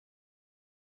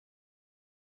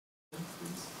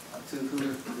to who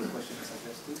the question is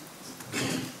addressed to.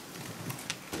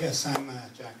 Yes, I'm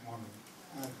Jack Mormon.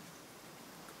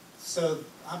 So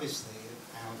obviously,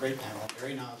 a great panel,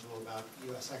 very knowledgeable about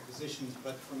U.S. acquisitions,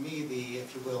 but for me, the,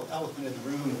 if you will, elephant in the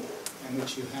room, and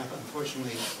which you have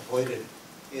unfortunately avoided,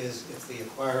 is if the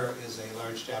acquirer is a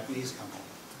large Japanese company.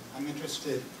 I'm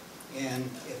interested in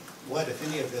what, if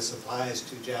any of this, applies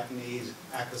to Japanese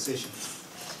acquisitions.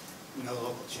 You know,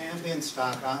 local champions,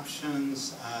 stock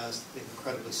options, the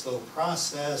incredibly slow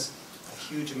process, a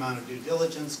huge amount of due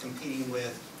diligence, competing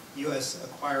with U.S.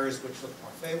 acquirers which look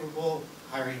more favorable,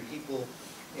 hiring people,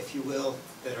 if you will,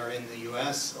 that are in the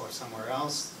U.S. or somewhere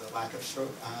else, the lack of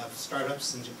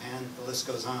startups in Japan, the list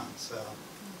goes on. So.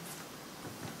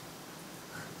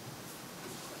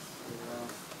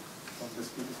 Some of the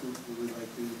speakers who would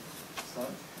like to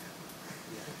start?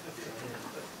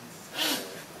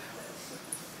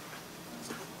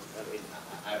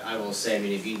 I will say, I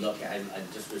mean, if you look at, I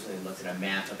just recently looked at a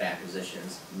map of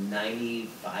acquisitions. 95%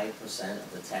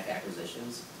 of the tech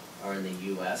acquisitions are in the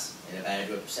U.S., and if I had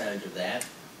to do a percentage of that,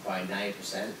 probably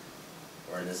 90%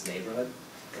 are in this neighborhood.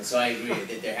 And so I agree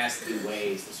that there has to be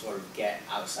ways to sort of get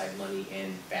outside money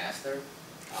in faster,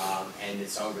 and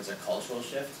some of it's a cultural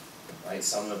shift, right?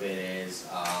 Some of it is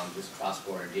just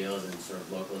cross-border deals and sort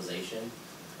of localization.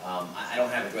 I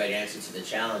don't have a great answer to the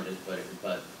challenges, but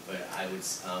I would,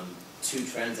 two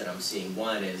trends that I'm seeing.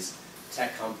 One is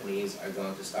tech companies are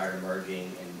going to start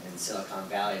emerging, and Silicon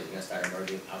Valley is going to start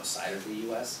emerging outside of the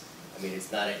U.S. I mean,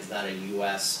 it's not a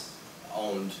U.S.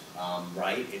 owned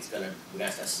right. We're going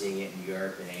to start seeing it in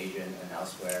Europe and Asia and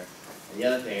elsewhere. And the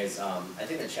other thing is, I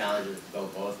think the challenge is to go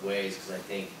both ways, because I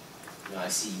think, you know, I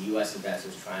see U.S.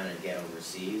 investors trying to get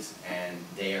overseas, and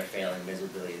they are failing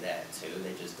miserably at that too.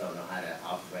 They just don't know how to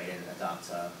operate and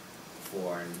adopt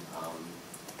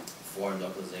foreign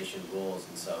localization rules.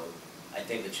 And so I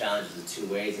think the challenge is the two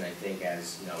ways, and I think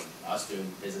as, you know, us doing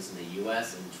business in the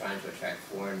U.S. and trying to attract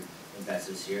foreign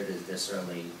investors here, there's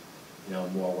certainly, you know,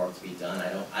 more work to be done.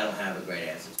 I don't have a great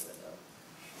answer to it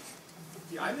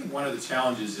though. Yeah, I think one of the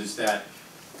challenges is that,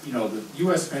 you know, the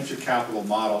U.S. venture capital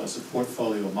model is a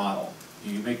portfolio model.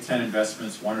 You make 10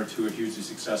 investments, 1 or 2 are hugely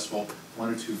successful,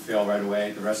 1 or 2 fail right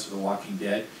away, the rest are the walking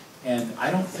dead. And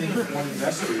I don't think foreign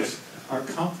investors are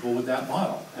comfortable with that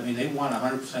model. I mean, they want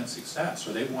 100% success,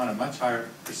 or they want a much higher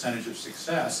percentage of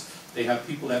success. They have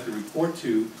people they have to report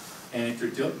to, and if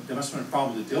there must have been a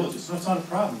problem with the diligence. No, it's not a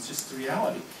problem, it's just the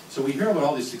reality. So we hear about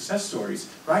all these success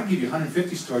stories, but I can give you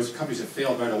 150 stories of companies that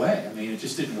failed right away. I mean, it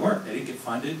just didn't work. They didn't get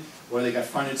funded, or they got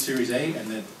funded Series A, and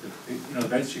the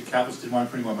venture capitalists didn't want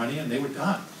to put any more money in, and they were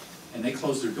done. And they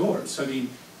closed their doors. So I mean,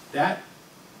 that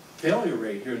failure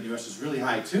rate here in the U.S. is really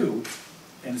high too,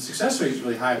 and the success rate is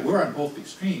really high. We're on both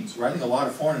extremes, where I think a lot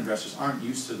of foreign investors aren't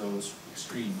used to those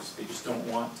extremes. They just don't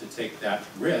want to take that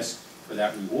risk for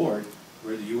that reward,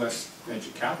 where the U.S.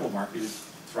 venture capital market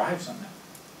thrives on that.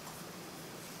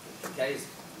 Can I just,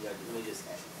 let me just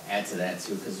add to that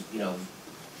too, because, you know,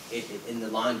 in the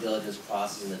long diligence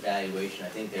process and the valuation, I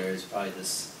think there is probably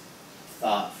this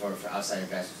thought for outside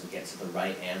investors to get to the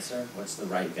right answer. What's the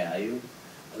right value?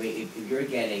 I mean, if you're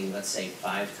getting, let's say,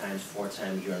 5 times, 4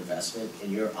 times your investment,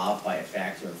 and you're off by a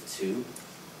factor of 2,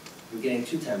 you're getting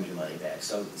 2 times your money back.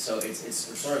 So it's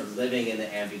sort of living in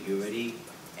the ambiguity,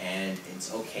 and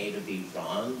it's okay to be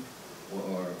wrong,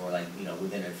 or like, you know,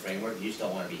 within a framework. You just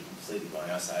don't want to be completely wrong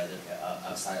outside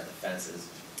of the fences.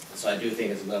 So I do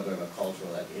think it's a little bit of a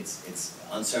cultural, like it's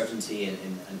uncertainty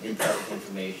and imperfect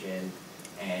information,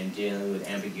 and dealing with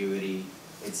ambiguity.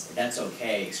 That's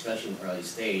okay, especially in early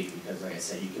stage, because like I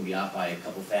said, you can be off by a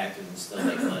couple factors and still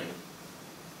make money.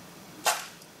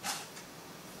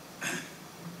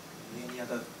 Any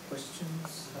other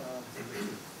questions?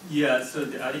 Yeah, so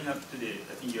adding up to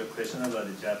I think your question about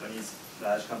the Japanese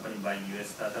large company buying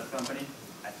US startup company,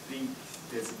 I think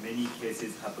there's many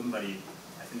cases happen, but I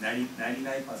think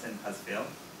 99% has failed.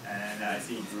 And I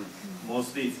think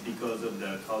mostly it's because of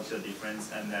the cultural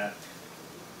difference, and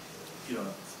you know,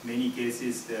 many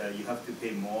cases you have to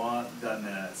pay more than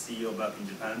the CEO back in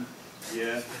Japan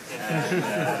here,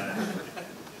 and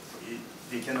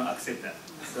they cannot accept that.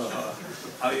 So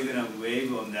how are you going to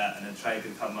waive on that and try to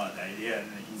come out the idea and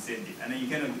incentive? And then you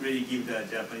cannot really give the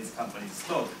Japanese companies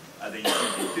stock as an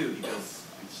incentive too, because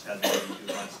which doesn't really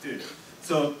do much too.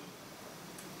 So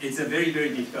it's a very,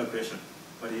 very difficult question,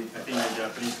 but I think the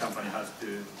Japanese company has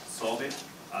to solve it.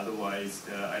 Otherwise,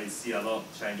 I see a lot of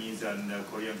Chinese and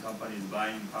Korean companies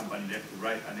buying company left to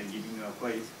right, and they're giving a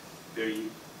quite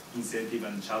very incentive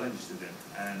and challenge to them.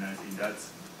 And I think that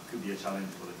could be a challenge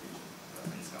for the future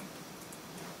Japanese company.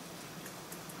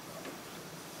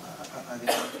 I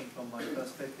think from my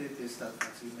perspective is that,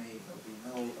 as you may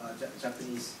know,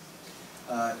 Japanese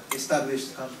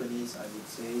established companies, I would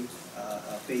say,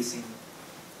 are facing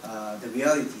the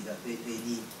reality that they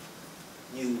need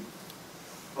new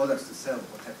products to sell,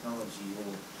 or technology,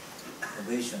 or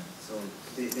innovation. So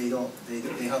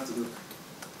they have to look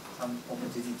some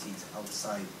opportunities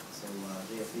outside. So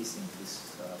they are facing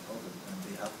this problem, and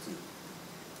they have to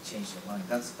change their mind.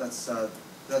 That's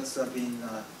been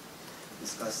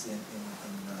discussed in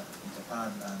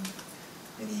Japan, and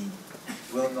many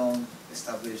well-known,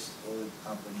 established oil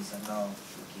companies are now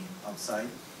looking outside.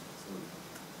 So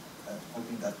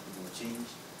hoping that it will change.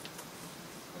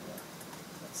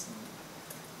 That's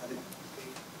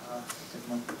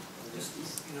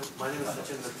my name is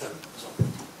Sachin Mittal.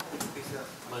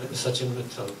 My name is Sachin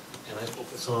Mittal, and I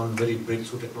focus on very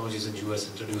breakthrough technologies in US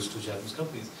introduced to Japanese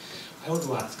companies. I want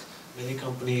to ask, many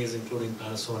companies, including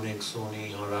Panasonic,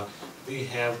 Sony, Honda, they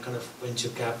have kind of venture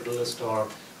capitalists or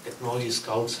technology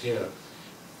scouts here.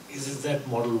 Is that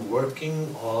model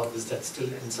working, or is that still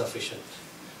insufficient?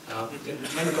 Can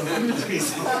you comment,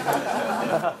 please?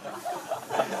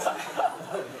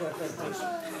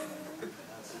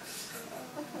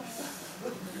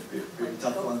 very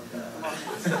tough one. I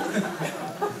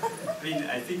mean,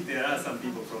 I think there are some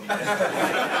people from there.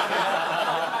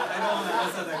 I don't want to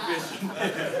answer that question.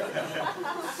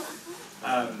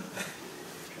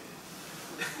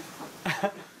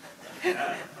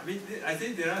 I mean, I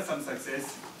think there are some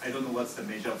success. I don't know what's the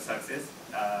measure of success.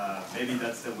 Maybe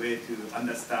that's the way to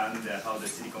understand how the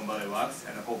Silicon Valley works,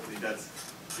 and hopefully that's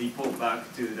report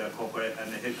back to the corporate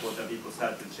and the headquarter people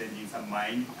start to changing some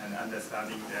mind and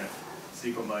understanding the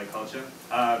Silicon Valley culture.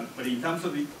 But in terms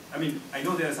of, I mean, I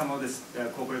know there are some of this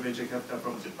corporate venture capital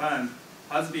from Japan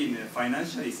has been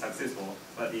financially successful,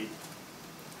 but it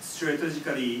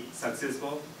strategically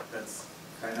successful, that's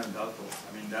kind of doubtful.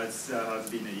 I mean, that's has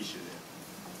been an issue there.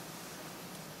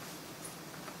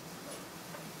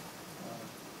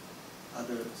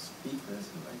 Other speakers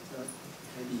would like to,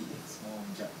 maybe it's more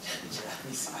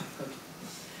Japanese.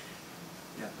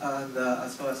 Yeah, and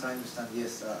as far as I understand,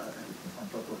 yes, on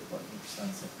top of what Mitch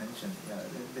mentioned, yeah,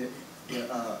 there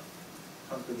are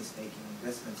companies making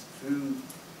investments through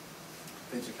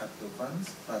venture capital funds,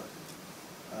 but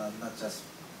not just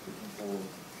looking for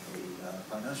a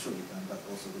financial return, but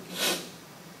also looking for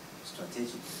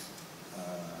strategic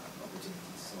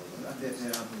opportunities. So and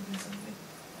there are movements, and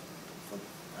for,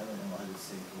 I don't know, I would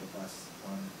say for the past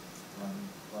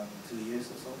 2 years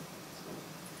or so. So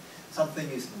something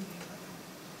is moving.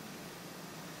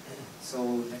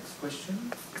 So next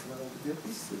question,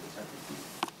 please.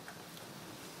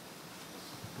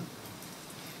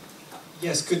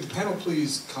 Yes, could the panel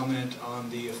please comment on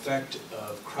the effect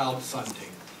of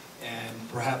crowdfunding? And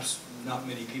perhaps not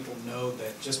many people know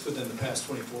that just within the past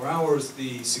 24 hours,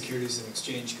 the Securities and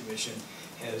Exchange Commission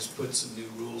has put some new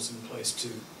rules in place to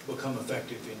become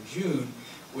effective in June,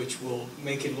 which will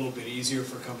make it a little bit easier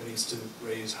for companies to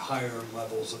raise higher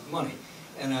levels of money.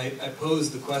 And I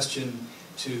pose the question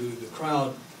to the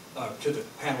crowd, to the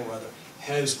panel rather,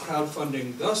 has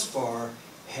crowdfunding thus far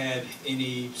had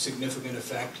any significant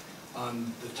effect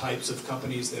on the types of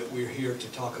companies that we're here to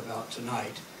talk about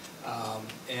tonight?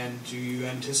 And do you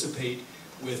anticipate,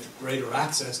 with greater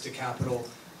access to capital,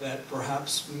 that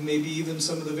perhaps maybe even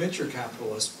some of the venture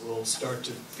capitalists will start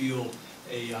to feel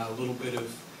a little bit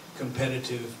of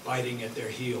competitive biting at their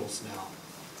heels now?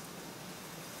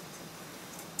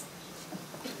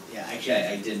 Yeah, actually,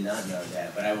 I did not know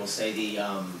that, but I will say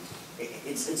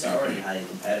it's already highly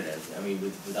competitive. I mean,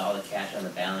 with all the cash on the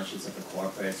balance sheets of the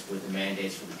corporates, with the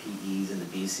mandates for the PEs and the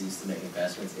VCs to make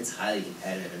investments, it's highly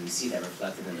competitive, and we see that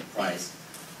reflected in the price.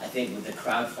 I think with the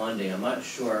crowdfunding, I'm not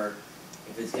sure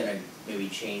if it's going to maybe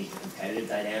change the competitive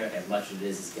dynamic as much as it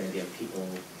is it's going to give people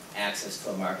access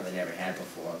to a market they never had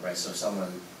before, right? So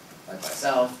someone like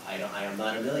myself, I am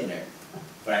not a millionaire,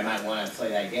 but I might want to play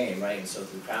that game, right? And so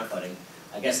through crowdfunding,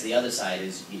 I guess the other side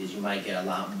is you might get a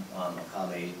lot, I'll call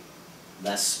it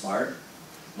less smart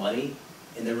money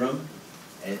in the room,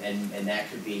 and that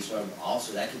could be sort of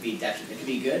also, that could be definitely, it could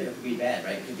be good, it could be bad,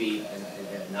 right? It could be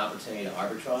an opportunity to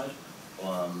arbitrage,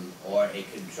 or it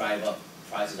could drive up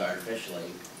prices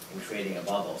artificially and creating a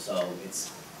bubble. So it's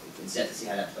yet to see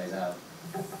how that plays out.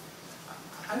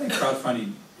 I think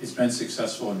crowdfunding has been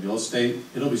successful in real estate.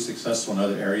 It'll be successful in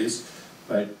other areas,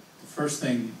 but the first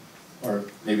thing, or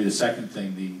maybe the second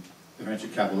thing the venture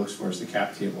capital looks for is the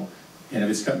cap table. And if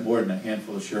it's got more than a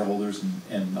handful of shareholders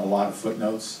and a lot of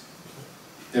footnotes,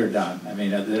 they're done. I mean,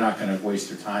 they're not going to waste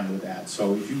their time with that.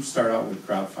 So if you start out with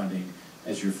crowdfunding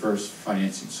as your first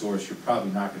financing source, you're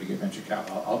probably not going to get venture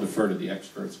capital. I'll defer to the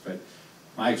experts, but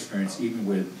my experience, even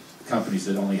with companies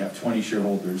that only have 20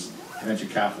 shareholders. Venture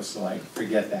capitalists are like,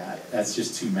 forget that. That's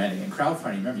just too many. And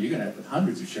crowdfunding, remember, you're going to end up with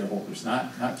hundreds of shareholders,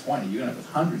 not 20. You're going to end up with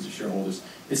hundreds of shareholders.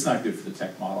 It's not good for the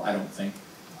tech model, I don't think.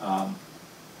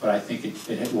 But I think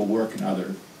it will work in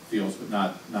other fields, but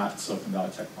not Silicon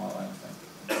Valley tech model, I don't think.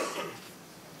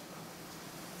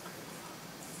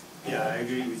 Yeah, I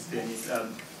agree with Dennis.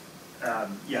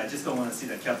 Yeah, I just don't want to see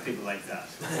the cap table like that.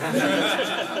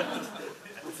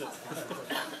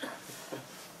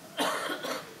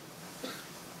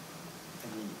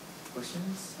 Any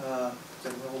questions?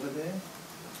 Gentleman over there.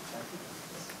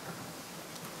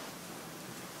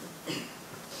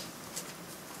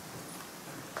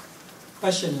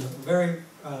 Question, the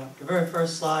very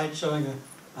first slide showing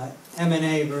a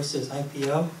M&A versus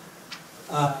IPO.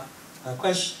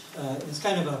 It's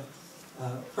kind of a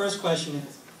first question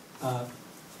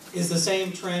is the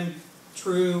same trend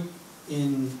true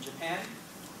in Japan?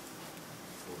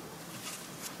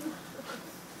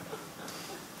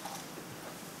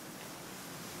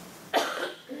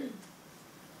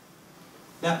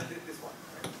 Yeah, this one.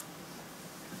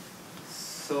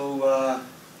 So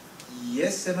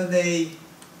yes, M&A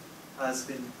has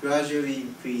been gradually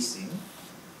increasing.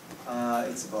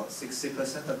 It's about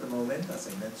 60% at the moment, as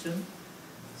I mentioned.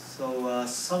 So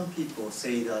some people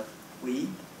say that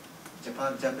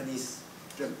Japanese,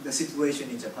 the situation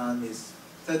in Japan is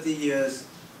 30 years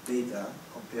later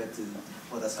compared to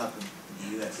what has happened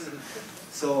in the US.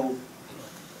 So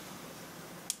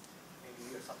maybe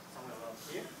you're somewhere around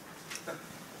here.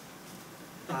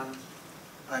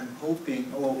 I'm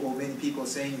hoping, or many people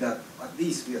saying that at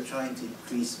least we are trying to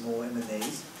increase more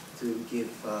M&As to give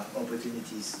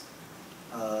opportunities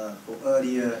for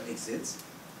earlier exits.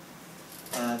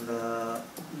 And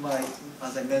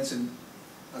as I mentioned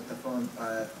at the front,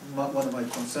 one of my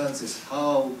concerns is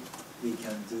how we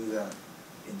can do that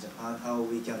in Japan, how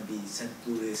we can be St.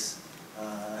 Louis,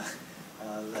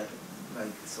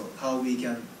 so how we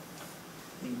can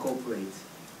incorporate,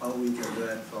 how we can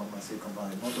learn from a Silicon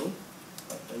Valley model.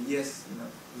 But yes,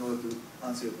 in order to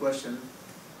answer your question,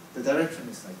 the direction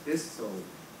is like this, so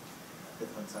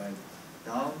left-hand side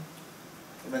down.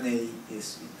 M&A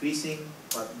is increasing,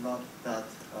 but not that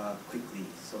quickly.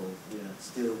 So we are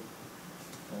still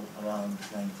around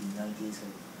 1990s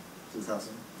or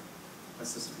 2000.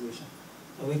 That's the situation.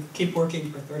 So we keep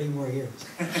working for 30 more years.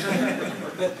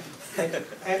 But I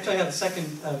actually have a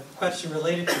second question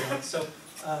related to that. So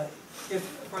if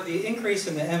for the increase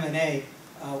in the M&A,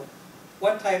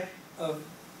 what type of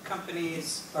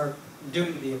companies are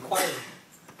doing the acquiring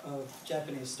of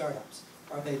Japanese startups?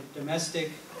 Are they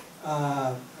domestic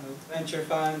venture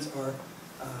funds or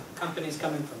companies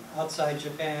coming from outside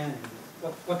Japan?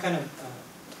 And what kind of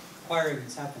acquiring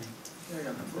is happening?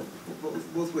 Yeah,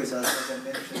 both ways. As I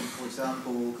mentioned, for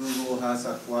example, Google has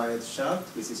acquired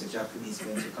Shaft, which is a Japanese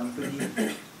venture company.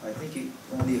 I think it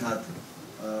only had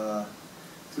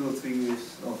 2 or 3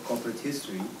 years of corporate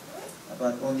history.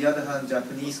 But on the other hand,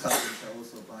 Japanese companies are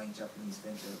also buying Japanese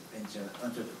venture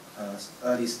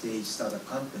early stage startup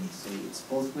companies. So it's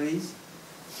both ways.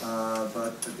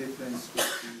 But the difference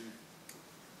would be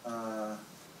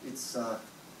it's the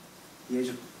age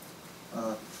of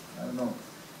I don't know.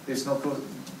 There's no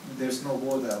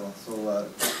border, so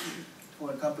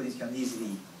foreign companies can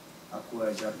easily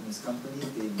acquire Japanese company.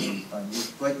 They may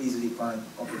quite easily find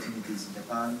opportunities in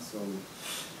Japan. So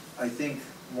I think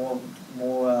more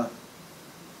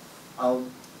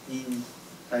out-in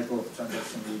type of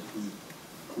transaction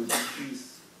could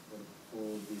increase for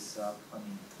this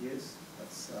upcoming years.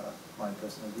 That's my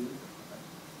personal view.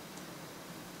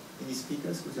 Any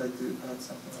speakers would like to add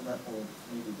something on that, or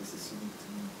maybe this is unique to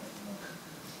me?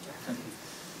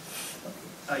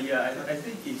 Okay. Yeah, I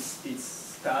think it's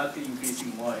started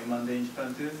increasing more in in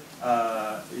Japan too.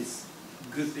 It's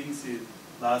good things in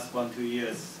last 1-2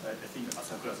 years. I think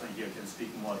Asakura-san here can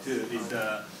speak more too. Is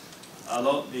a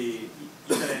lot the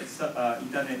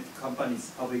internet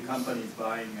companies, public companies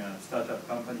buying startup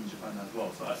company in Japan as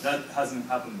well. So that hasn't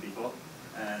happened before,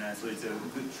 and so it's a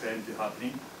good trend to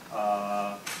happening.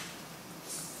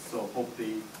 So hope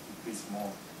they increase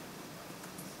more.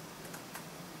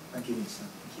 Thank you, Mitch-san.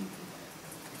 Thank you.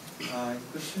 Any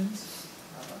questions?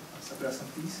 Sakura-san,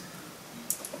 please.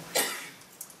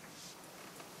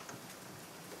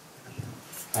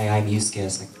 Hi, I'm Yusuke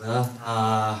Sakura.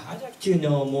 I'd like to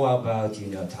know more about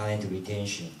talent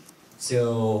retention.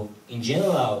 So in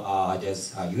general,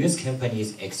 does U.S.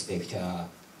 companies expect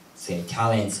say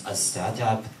talents as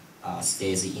startup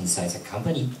stays inside the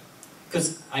company?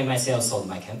 Because I myself sold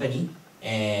my company,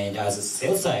 and as a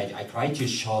sales side, I try to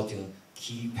shorten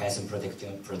key person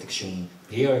protection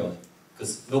period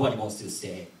because nobody wants to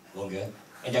stay longer.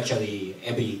 And actually,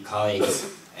 every colleague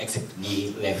except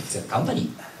me left the company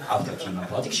after human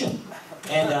protection.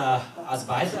 And as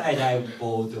buy side, I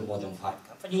bought more than 5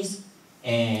 companies,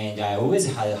 and I always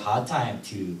had a hard time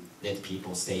to let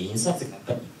people stay inside the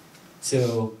company.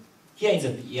 So here in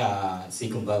the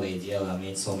Silicon Valley, there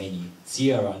are so many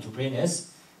serial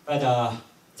entrepreneurs, but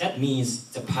that means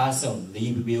the person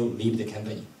will leave the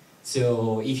company.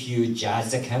 So if you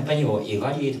judge the company or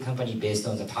evaluate the company based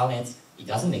on the talent, it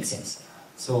doesn't make sense.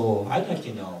 So I'd like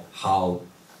to know how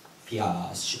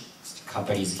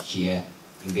companies here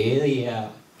really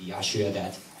be assured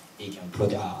that they can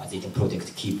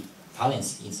protect, keep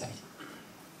talents inside.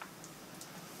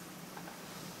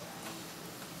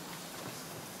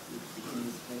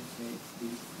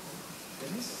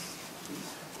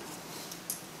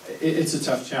 It's a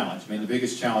tough challenge. I mean, the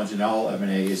biggest challenge in all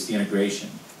M&A is the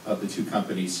integration of the two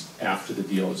companies after the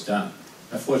deal is done.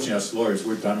 Unfortunately, us lawyers,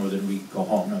 we're done with it and we go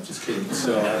home. No, just kidding.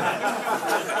 So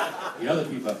the other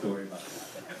people have to worry about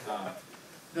that.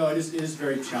 No, it is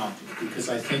very challenging because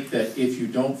I think that if you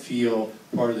don't feel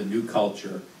part of the new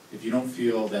culture, if you don't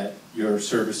feel that your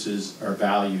services are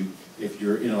valued, if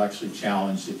you're intellectually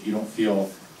challenged, if you don't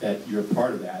feel that you're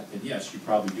part of that, then yes, you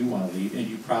probably do want to leave, and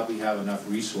you probably have enough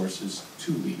resources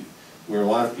to leave. Where a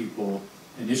lot of people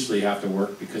initially have to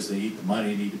work because they need the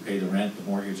money, need to pay the rent, the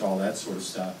mortgage, all that sort of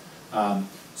stuff.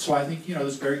 So I think,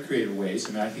 there's very creative ways.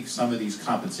 I mean, I think some of these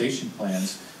compensation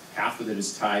plans, half of it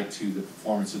is tied to the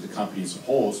performance of the company as a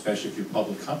whole, especially if you're a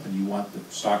public company, you want the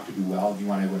stock to do well, you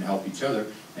want everyone to help each other,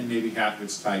 and maybe half of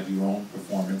it's tied to your own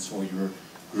performance or your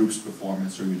group's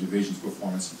performance or your division's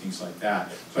performance and things like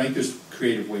that. So I think there's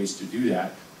creative ways to do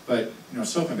that. But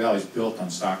Silicon Valley is built on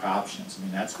stock options. I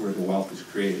mean, that's where the wealth is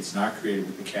created. It's not created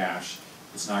with the cash.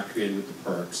 It's not created with the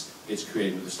perks. It's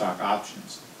created with the stock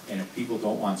options. And if people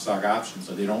don't want stock options,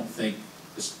 or they don't think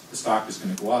the stock is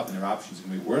going to go up and their options are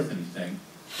going to be worth anything,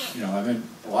 I mean,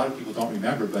 a lot of people don't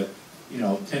remember, but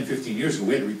 10, 15 years ago,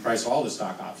 we had to reprice all the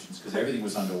stock options because everything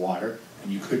was underwater,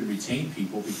 and you couldn't retain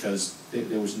people because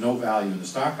there was no value in the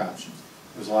stock options.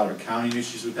 There was a lot of accounting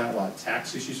issues with that, a lot of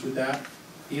tax issues with that.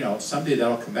 Someday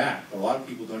that'll come back, but a lot of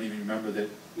people don't even remember that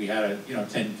we had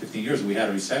 10, 15 years ago, we had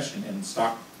a recession and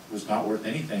stock was not worth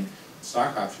anything.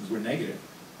 Stock options were negative.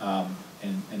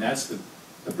 And that's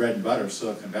the bread and butter of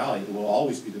Silicon Valley. It will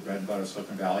always be the bread and butter of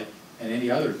Silicon Valley and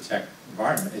any other tech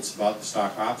environment. It's about the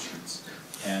stock options.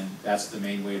 And that's the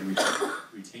main way to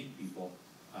retain people.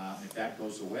 If that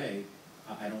goes away,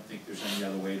 I don't think there's any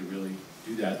other way to really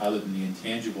do that other than the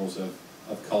intangibles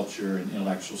of culture and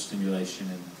intellectual stimulation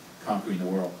and conquering the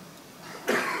world.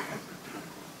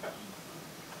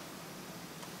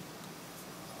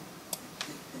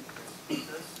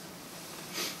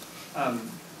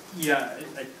 Yeah,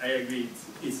 I agree.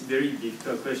 It's a very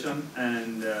difficult question,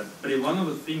 and but one of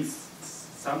the things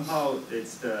somehow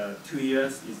it's the 2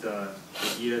 years is the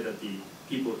year that the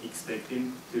people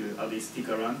expecting to at least stick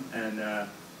around, and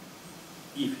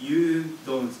if you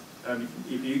don't,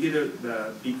 if you get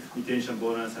the big retention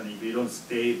bonus and if you don't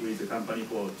stay with the company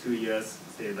for 2 years,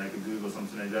 say like Google or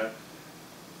something like that,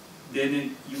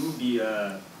 then you will be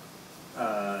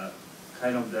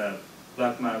kind of the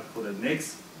black mark for the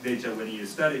next venture when you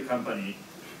start a company.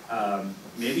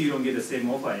 Maybe you don't get the same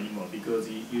offer anymore because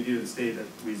you didn't stay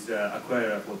with the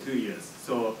acquirer for 2 years.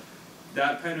 So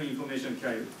that kind of information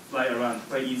can fly around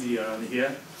quite easily around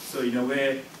here. So in a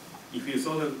way, if you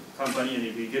sold the company and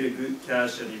if you get a good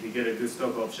cash and if you get a good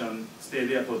stock option, stay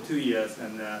there for 2 years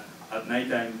and at night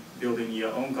time building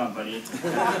your own company.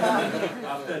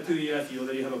 After 2 years, you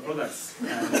already have a product.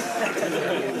 And,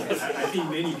 I think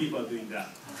many people are doing that.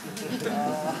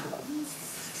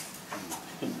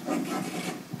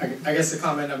 I guess the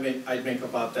comment I'd make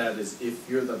about that is if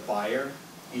you're the buyer,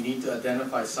 you need to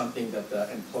identify something that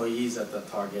the employees at the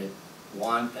target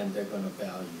want and they're going to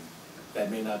value. That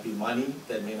may not be money,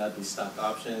 that may not be stock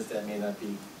options, that may not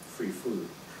be free food.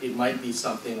 It might be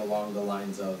something along the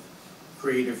lines of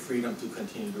creative freedom to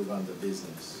continue to run the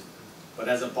business. But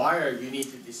as a buyer, you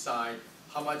need to decide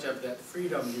how much of that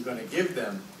freedom you're going to give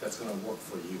them that's going to work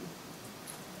for you.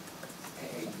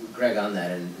 Greg, on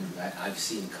that, and I've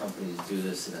seen companies do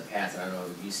this in the past. I don't know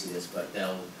if you see this, but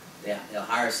they'll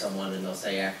hire someone and they'll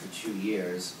say after 2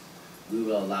 years, we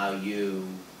will allow you,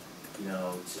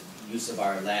 use of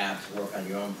our lab to work on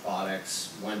your own products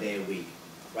 1 day a week,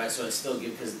 right? So it's still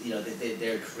good because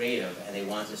they're creative and they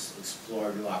want to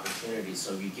explore new opportunities.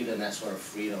 So you give them that sort of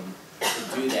freedom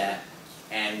to do that.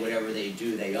 And whatever they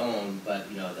do, they own,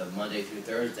 but the Monday through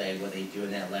Thursday, what they do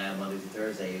in that lab Monday through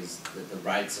Thursday is the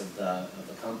rights of the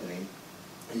company.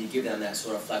 And you give them that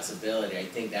sort of flexibility. I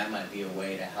think that might be a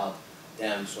way to help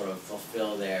them sort of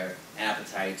fulfill their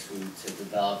appetite to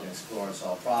develop and explore and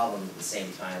solve problems, at the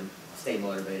same time stay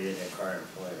motivated at their current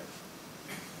employer.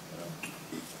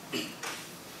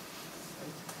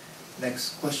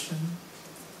 Next question.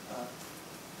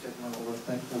 Gentleman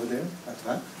over there at the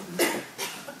back.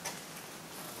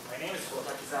 My name is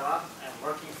Keizai. I'm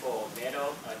working for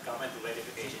NATO, a government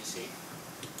verification agency.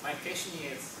 My question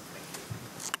is,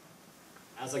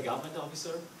 as a government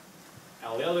officer,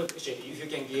 I really appreciate if you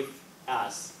can give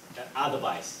us an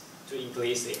advice to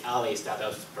increase the early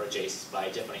startup purchase by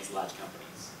Japanese large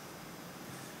companies.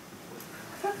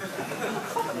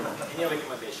 Any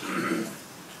recommendation?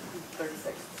 30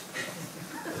 seconds.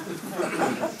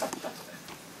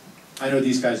 I know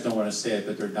these guys don't want to say it,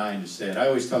 but they're dying to say it. I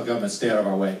always tell government, stay out of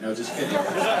our way. No, just kidding.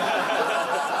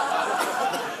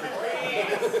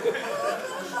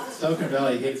 Silicon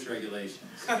Valley hates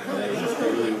regulations. They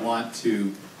really want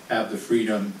to have the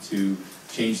freedom to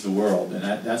change the world, and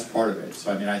that's part of it.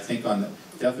 So I mean, I think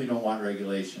definitely don't want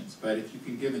regulations, but if you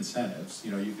can give incentives,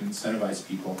 you can incentivize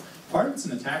people. Part of it's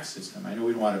in the tax system. I know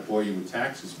we don't want to bore you with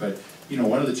taxes, but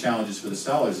one of the challenges for the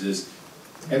sellers is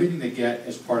everything they get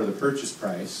as part of the purchase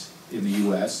price in the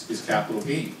U.S. is capital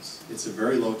gains. It's a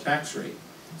very low tax rate.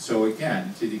 So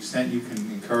again, to the extent you can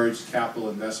encourage capital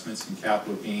investments and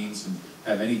capital gains and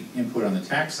have any input on the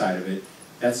tax side of it,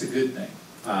 that's a good thing.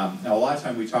 Now, a lot of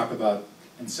time we talk about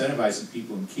incentivizing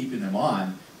people and keeping them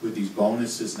on with these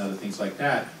bonuses and other things like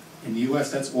that. In the U.S.,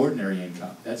 that's ordinary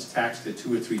income. That's taxed at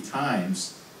 2 or 3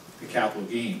 times the capital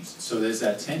gains. So there's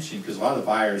that tension because a lot of the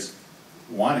buyers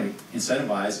want to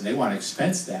incentivize and they want to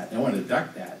expense that. They want to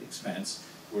deduct that expense.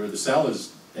 Where the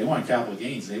sellers, they want capital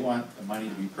gains. They want the money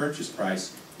to be purchase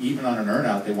price. Even on an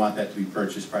earn-out, they want that to be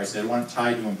purchase price. They don't want it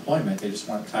tied to employment. They just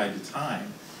want it tied to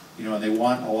time. And they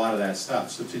want a lot of that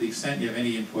stuff. So to the extent you have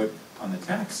any input on the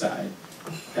tax side,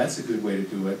 that's a good way to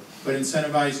do it. But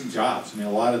incentivizing jobs. I mean,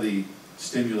 a lot of the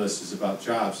stimulus is about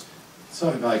jobs.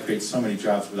 Silicon Valley creates so many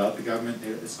jobs without the government.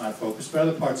 It's not focused. But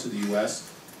other parts of the U.S.,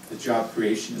 the job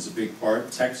creation is a big part.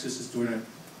 Texas is doing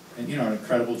an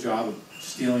incredible job of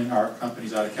stealing our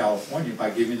companies out of California by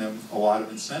giving them a lot of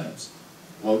incentives.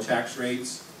 Low tax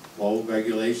rates, low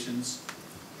regulations,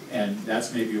 and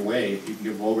that's maybe a way. If you can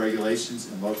give low regulations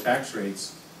and low tax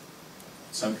rates,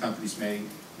 some companies may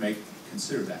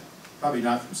consider that. Probably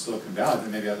not from Silicon Valley, but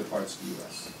maybe other parts of the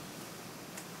U.S.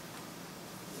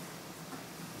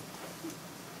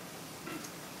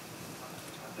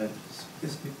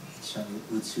 Yes,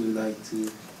 would you like to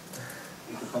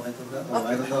make a comment on that? Oh,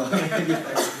 I don't know.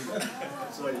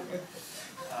 Sorry.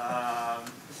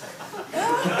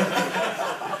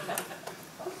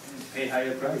 Pay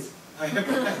higher price. So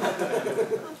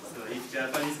if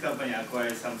Japanese company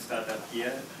acquires some startup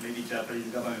here, maybe Japanese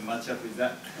government match up with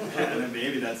that, and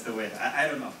maybe that's the way. I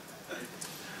don't know.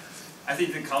 I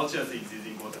think the culture thing is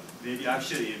important. Maybe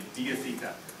actually the biggest thing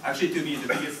to me the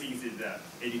biggest thing is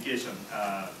education.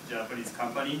 Japanese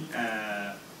company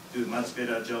do much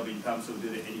better job in terms of the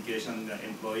education the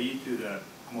employee to the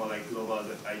more like global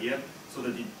idea, so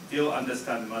that they'll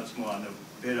understand much more and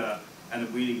better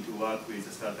and willing to work with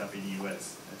a startup in the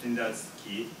US. I think that's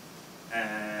key,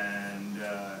 and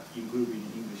improving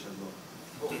English as well.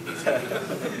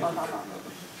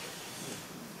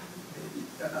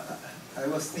 I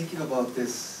was thinking about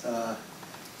this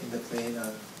in the plane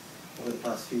over the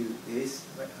past few days.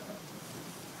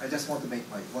 I just want to make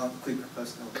my one quick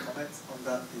personal comment on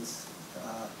that is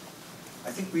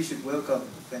I think we should welcome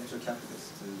venture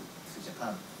capitalists to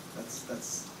Japan.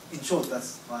 That's in short,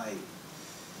 that's my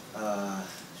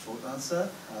short answer.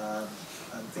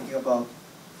 I'm thinking about,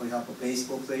 for example,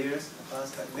 baseball players in the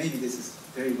past. Maybe this is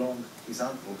a very wrong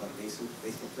example, but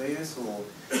baseball players, or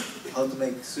how to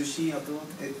make sushi abroad.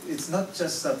 It's not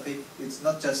just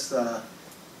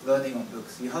learning on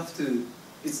books. You have to.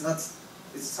 It's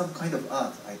some kind of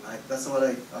art. That's what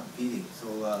I'm feeling.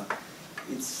 So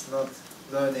it's not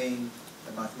learning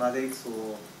the mathematics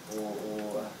or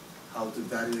how to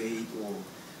evaluate or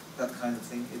that kind of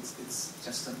thing. It's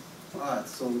just an art.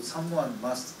 So someone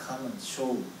must come and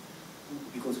show,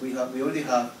 because we already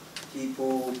have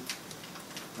people,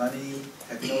 money,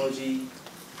 technology,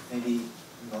 maybe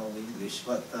no English,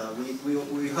 but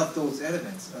we have those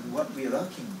elements, and what we're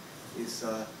lacking is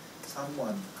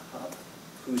someone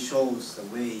who shows the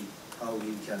way how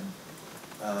we can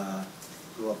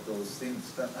grow up those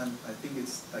things. And I think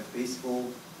it's like baseball,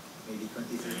 maybe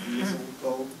 20, 30 years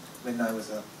ago, when I was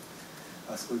a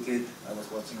school kid, I was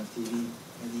watching on TV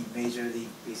many Major League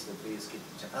Baseball players came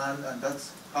to Japan, and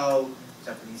that's how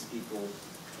Japanese people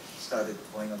started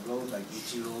going abroad, like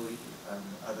Ichiro and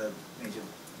other Major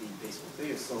League Baseball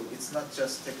players. So it's not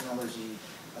just technology,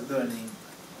 learning,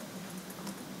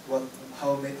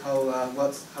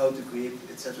 how to create,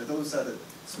 etc. Those are the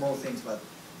small things, but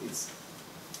it's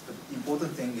the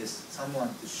important thing is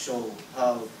someone to show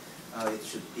how it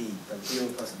should be, the real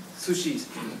person. Sushi is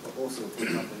also, for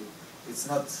example, it's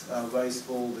not rice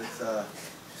bowl with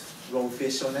raw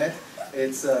fish on it.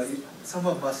 It's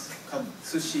someone must come.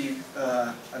 Sushi.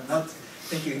 I'm not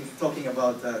talking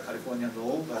about Californian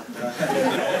roll, but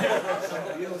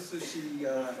some real sushi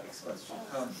experts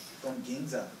should come from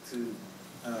Ginza to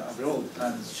abroad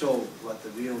and show what the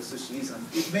real sushi is, and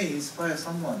it may inspire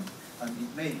someone, and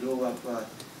it may grow up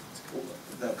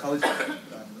the culture.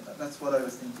 That's what I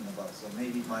was thinking about. So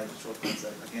maybe my short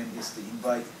answer again is to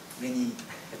invite many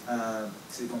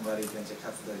Silicon Valley venture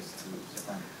capitalists to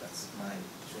Japan. That's my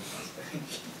short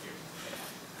answer.